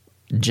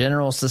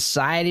general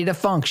society to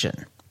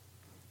function.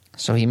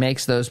 So he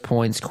makes those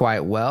points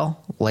quite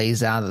well,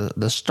 lays out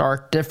the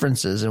stark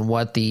differences in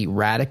what the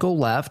radical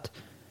left,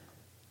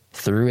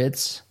 through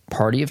its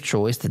party of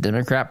choice, the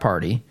Democrat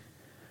Party,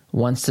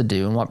 wants to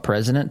do and what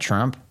President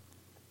Trump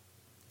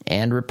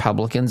and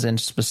Republicans and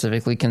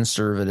specifically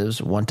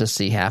conservatives want to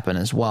see happen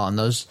as well. And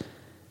those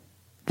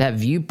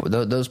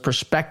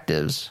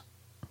perspectives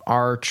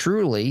are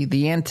truly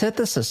the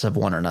antithesis of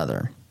one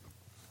another.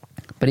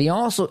 But he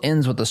also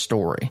ends with a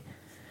story.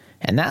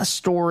 And that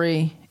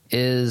story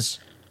is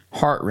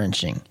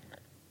heart-wrenching.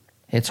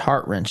 It's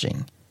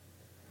heart-wrenching.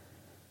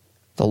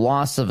 The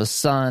loss of a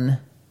son.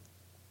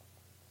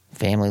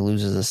 Family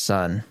loses a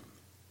son.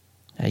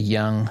 A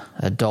young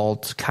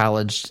adult,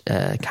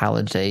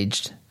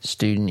 college-aged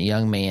student,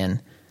 young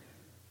man,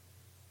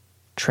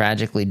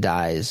 tragically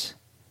dies.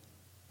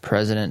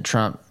 President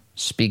Trump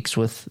speaks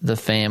with the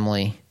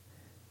family,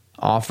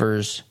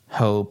 offers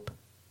hope,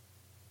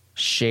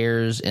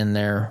 shares in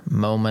their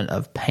moment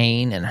of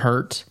pain and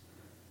hurt.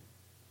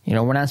 You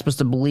know, we're not supposed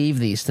to believe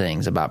these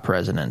things about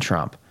President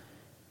Trump.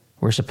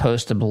 We're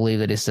supposed to believe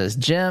that he says,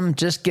 Jim,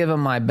 just give him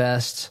my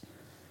best.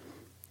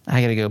 I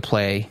got to go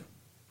play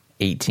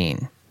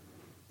 18.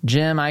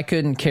 Jim, I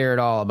couldn't care at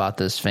all about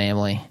this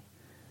family.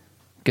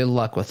 Good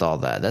luck with all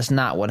that. That's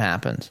not what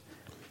happens.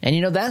 And,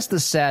 you know, that's the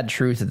sad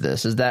truth of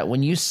this, is that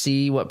when you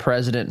see what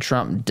President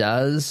Trump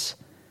does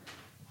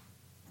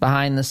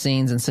behind the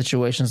scenes in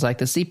situations like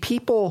this, see,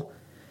 people,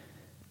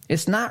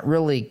 it's not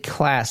really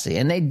classy.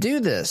 And they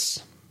do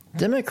this.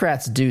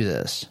 Democrats do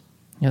this.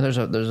 You know,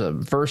 there's a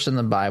verse in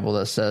the Bible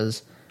that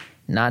says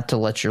not to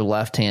let your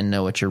left hand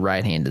know what your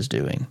right hand is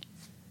doing.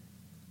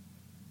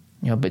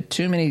 You know, but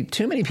too many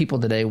people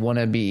today want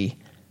to be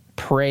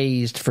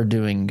praised for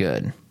doing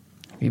good.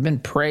 If you've been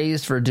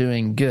praised for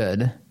doing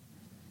good,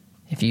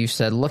 if you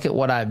said, look at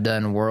what I've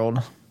done,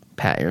 world,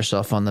 pat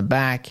yourself on the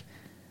back.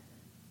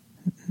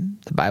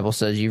 The Bible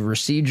says you've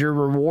received your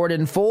reward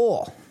in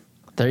full.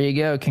 There you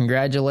go.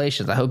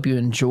 Congratulations. I hope you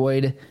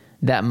enjoyed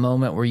that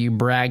moment where you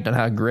bragged on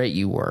how great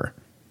you were.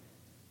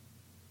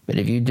 But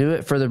if you do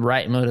it for the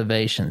right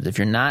motivations, if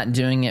you're not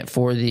doing it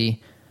for the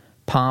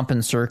pomp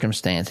and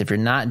circumstance, if you're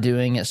not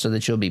doing it so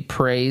that you'll be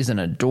praised and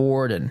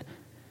adored and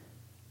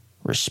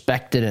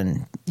respected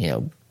and, you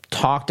know,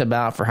 talked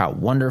about for how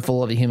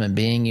wonderful of a human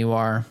being you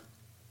are,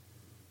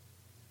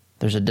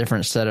 there's a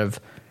different set of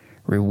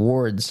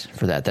rewards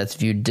for that. That's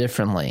viewed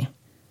differently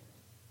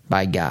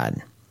by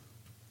God.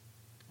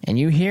 And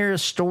you hear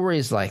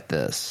stories like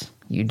this.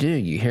 You do.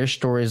 You hear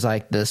stories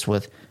like this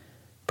with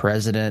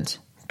President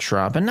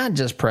Trump, and not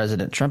just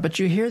President Trump, but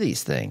you hear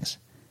these things.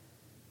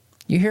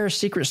 You hear a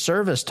Secret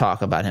Service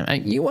talk about him.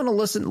 And you want to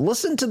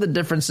listen to the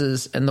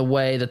differences in the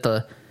way that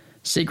the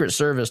Secret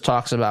Service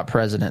talks about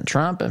President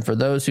Trump. And for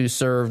those who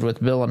served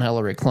with Bill and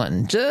Hillary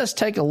Clinton, just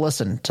take a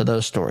listen to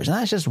those stories. And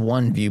that's just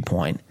one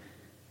viewpoint.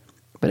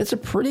 But it's a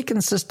pretty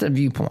consistent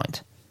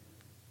viewpoint.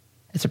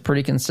 It's a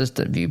pretty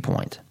consistent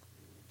viewpoint.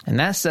 And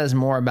that says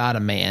more about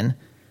a man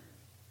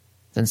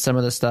than some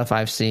of the stuff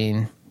I've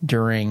seen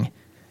during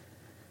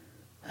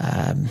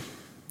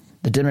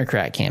the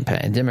Democrat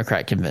campaign,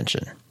 Democrat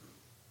convention.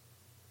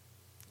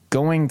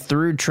 Going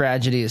through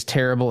tragedy is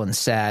terrible and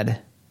sad,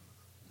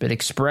 but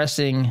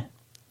expressing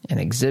and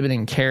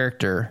exhibiting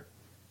character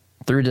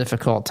through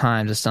difficult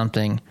times is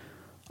something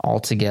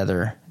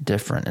altogether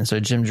different. And so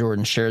Jim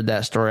Jordan shared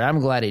that story. I'm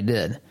glad he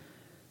did.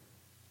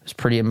 It's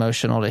pretty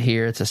emotional to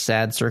hear. It's a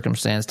sad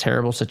circumstance,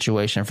 terrible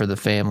situation for the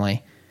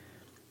family.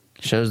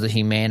 Shows the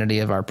humanity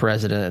of our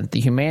president, the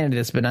humanity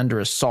that's been under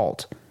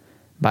assault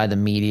by the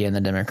media and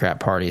the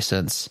Democrat Party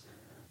since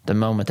the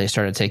moment they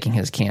started taking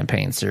his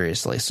campaign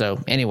seriously.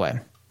 So anyway,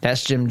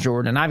 that's Jim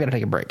Jordan, and I've got to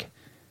take a break.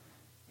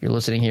 You're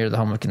listening here to the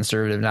home of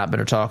conservative, not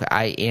bitter talk.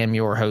 I am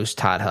your host,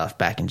 Todd Huff.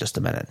 Back in just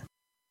a minute.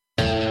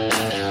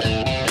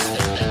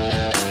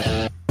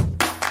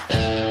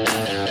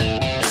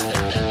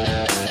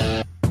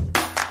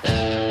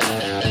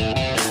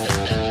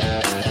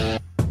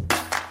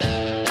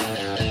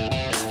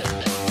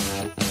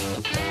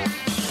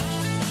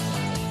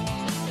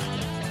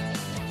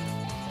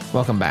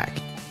 Welcome back.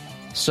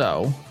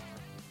 So,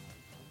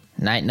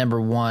 night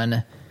number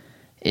 1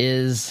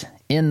 is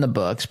in the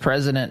books.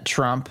 President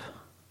Trump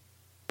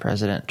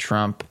was,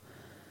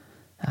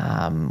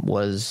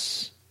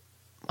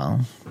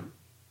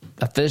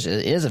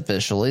 is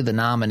officially the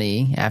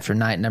nominee after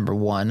night number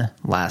 1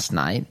 last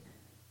night.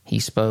 He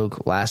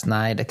spoke last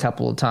night a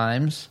couple of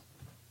times.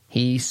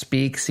 He's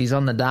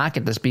on the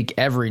docket to speak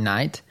every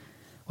night,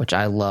 which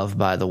I love,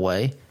 by the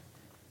way.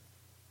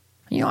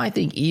 I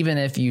think even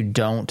if you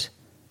don't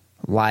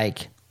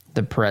like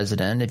the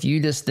president, if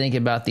you just think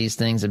about these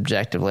things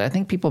objectively, I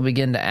think people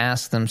begin to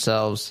ask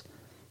themselves,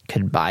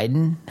 could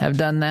Biden have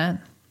done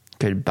that?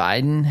 Could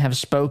Biden have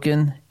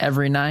spoken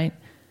every night?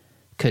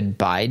 Could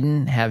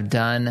Biden have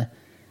done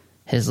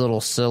his little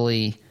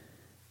silly,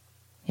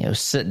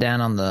 sit down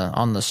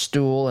on the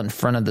stool in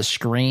front of the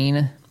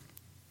screen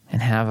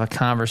and have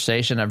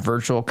a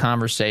virtual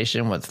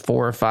conversation with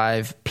 4 or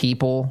 5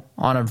 people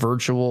on a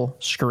virtual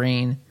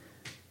screen?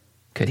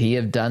 Could he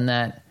have done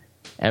that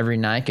every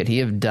night? Could he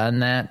have done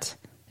that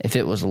if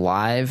it was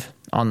live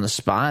on the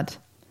spot?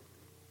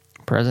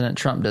 President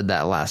Trump did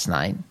that last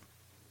night.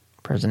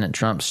 President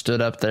Trump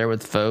stood up there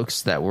with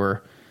folks that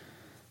were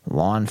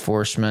law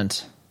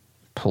enforcement,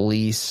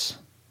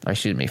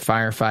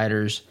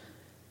 firefighters,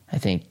 I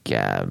think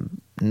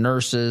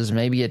nurses,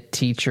 maybe a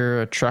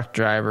teacher, a truck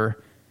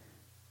driver,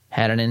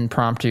 had an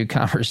impromptu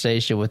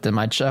conversation with them.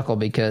 I chuckle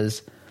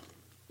because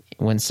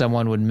when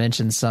someone would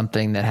mention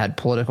something that had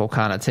political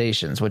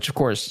connotations, which of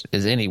course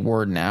is any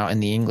word now in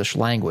the English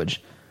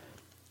language,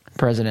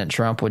 President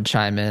Trump would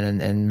chime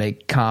in and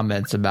make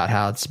comments about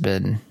how it's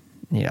been,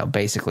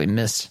 basically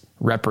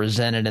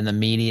misrepresented in the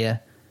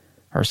media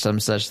or some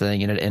such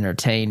thing. And it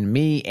entertained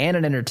me, and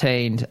it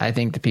entertained, I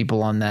think, the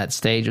people on that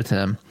stage with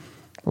him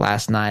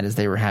last night as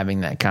they were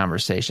having that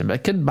conversation.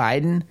 But could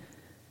Biden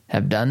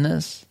have done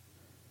this?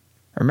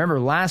 Remember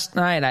last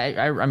night,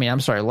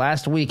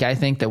 last week, I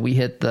think that we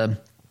hit the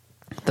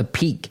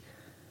peak.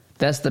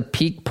 That's the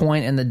peak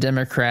point in the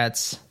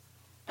Democrats'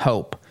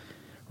 hope.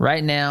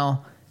 Right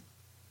now,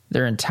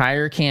 their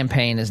entire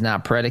campaign is now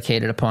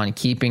predicated upon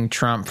keeping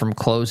Trump from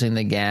closing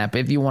the gap,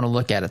 if you want to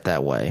look at it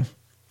that way,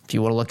 if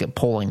you want to look at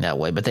polling that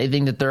way. But they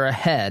think that they're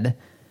ahead,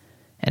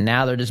 and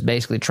now they're just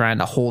basically trying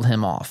to hold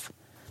him off.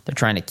 They're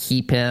trying to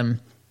keep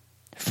him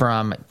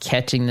from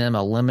catching them,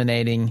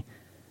 eliminating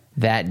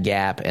that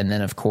gap, and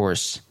then, of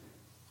course,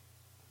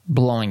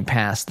 blowing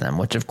past them,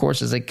 which, of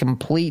course, is a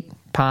complete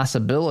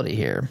possibility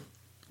here.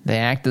 They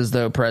act as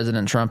though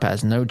President Trump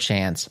has no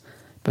chance,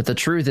 but the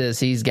truth is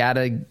he's got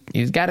a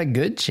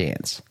good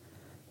chance.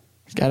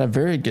 He's got a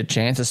very good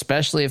chance,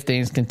 especially if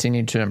things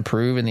continue to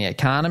improve in the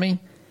economy,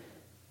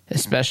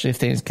 especially if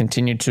things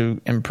continue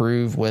to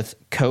improve with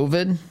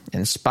COVID,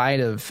 in spite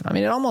of,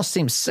 it almost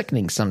seems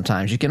sickening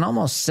sometimes. You can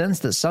almost sense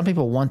that some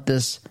people want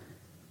this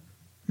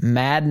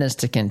madness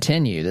to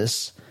continue.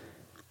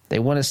 They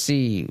want to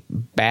see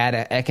bad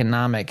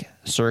economic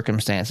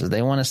circumstances.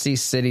 They want to see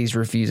cities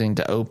refusing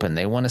to open.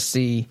 They want to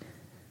see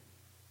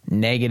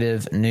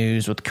negative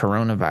news with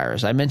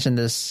coronavirus. I mentioned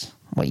this,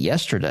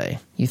 yesterday.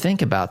 You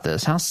think about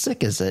this. How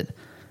sick is it?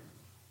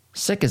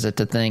 Sick is it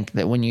to think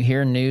that when you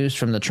hear news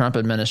from the Trump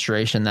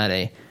administration that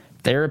a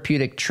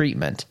therapeutic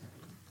treatment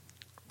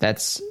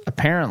that's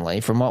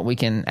apparently, from what we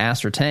can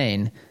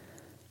ascertain,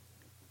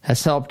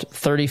 has helped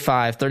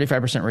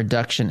 35%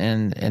 reduction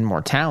in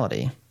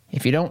mortality.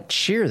 If you don't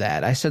cheer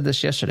that, I said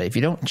this yesterday, if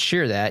you don't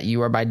cheer that,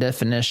 you are by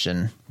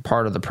definition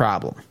part of the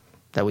problem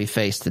that we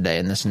face today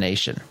in this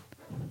nation.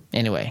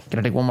 Anyway,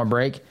 going to take one more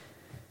break.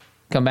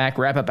 Come back,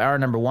 wrap up hour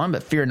number 1,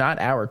 but fear not,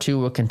 hour 2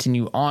 will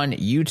continue on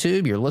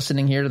YouTube. You're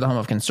listening here to the home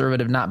of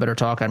conservative, not bitter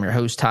talk. I'm your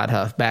host, Todd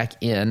Huff.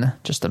 Back in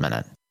just a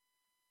minute.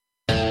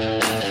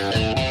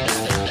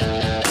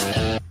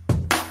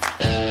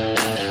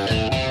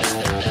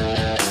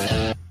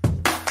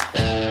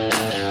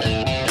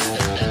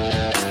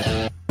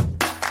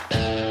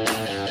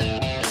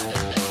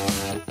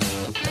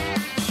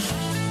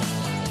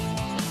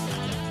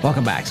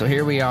 Welcome back. So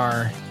here we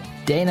are.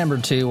 Day number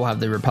 2, we'll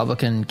have the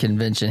Republican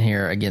convention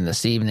here again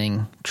this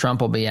evening.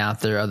 Trump will be out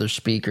there, other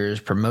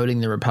speakers, promoting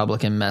the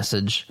Republican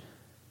message,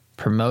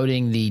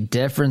 promoting the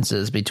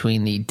differences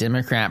between the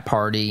Democrat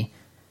Party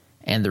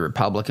and the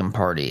Republican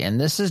Party. And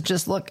this is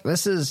just,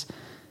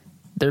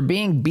 they're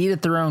being beat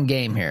at their own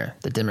game here,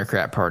 the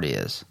Democrat Party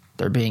is.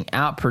 They're being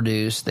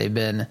outproduced. They've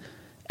been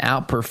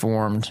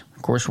outperformed.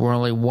 Of course, we're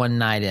only one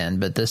night in,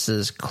 but this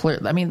is clear.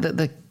 I mean,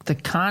 the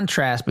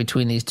contrast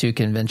between these two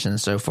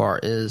conventions so far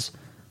is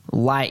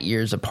light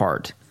years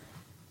apart.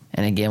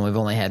 And again, we've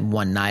only had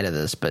one night of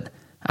this, but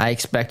I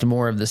expect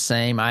more of the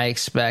same. I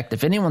expect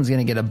if anyone's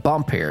going to get a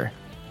bump here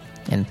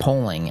in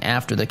polling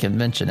after the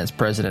convention, it's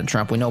President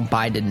Trump. We know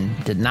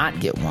Biden did not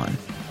get one.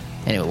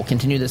 Anyway, we'll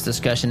continue this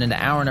discussion into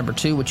hour number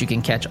 2, which you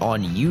can catch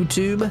on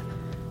YouTube.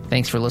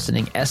 Thanks for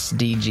listening.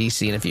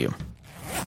 SDGC in a few.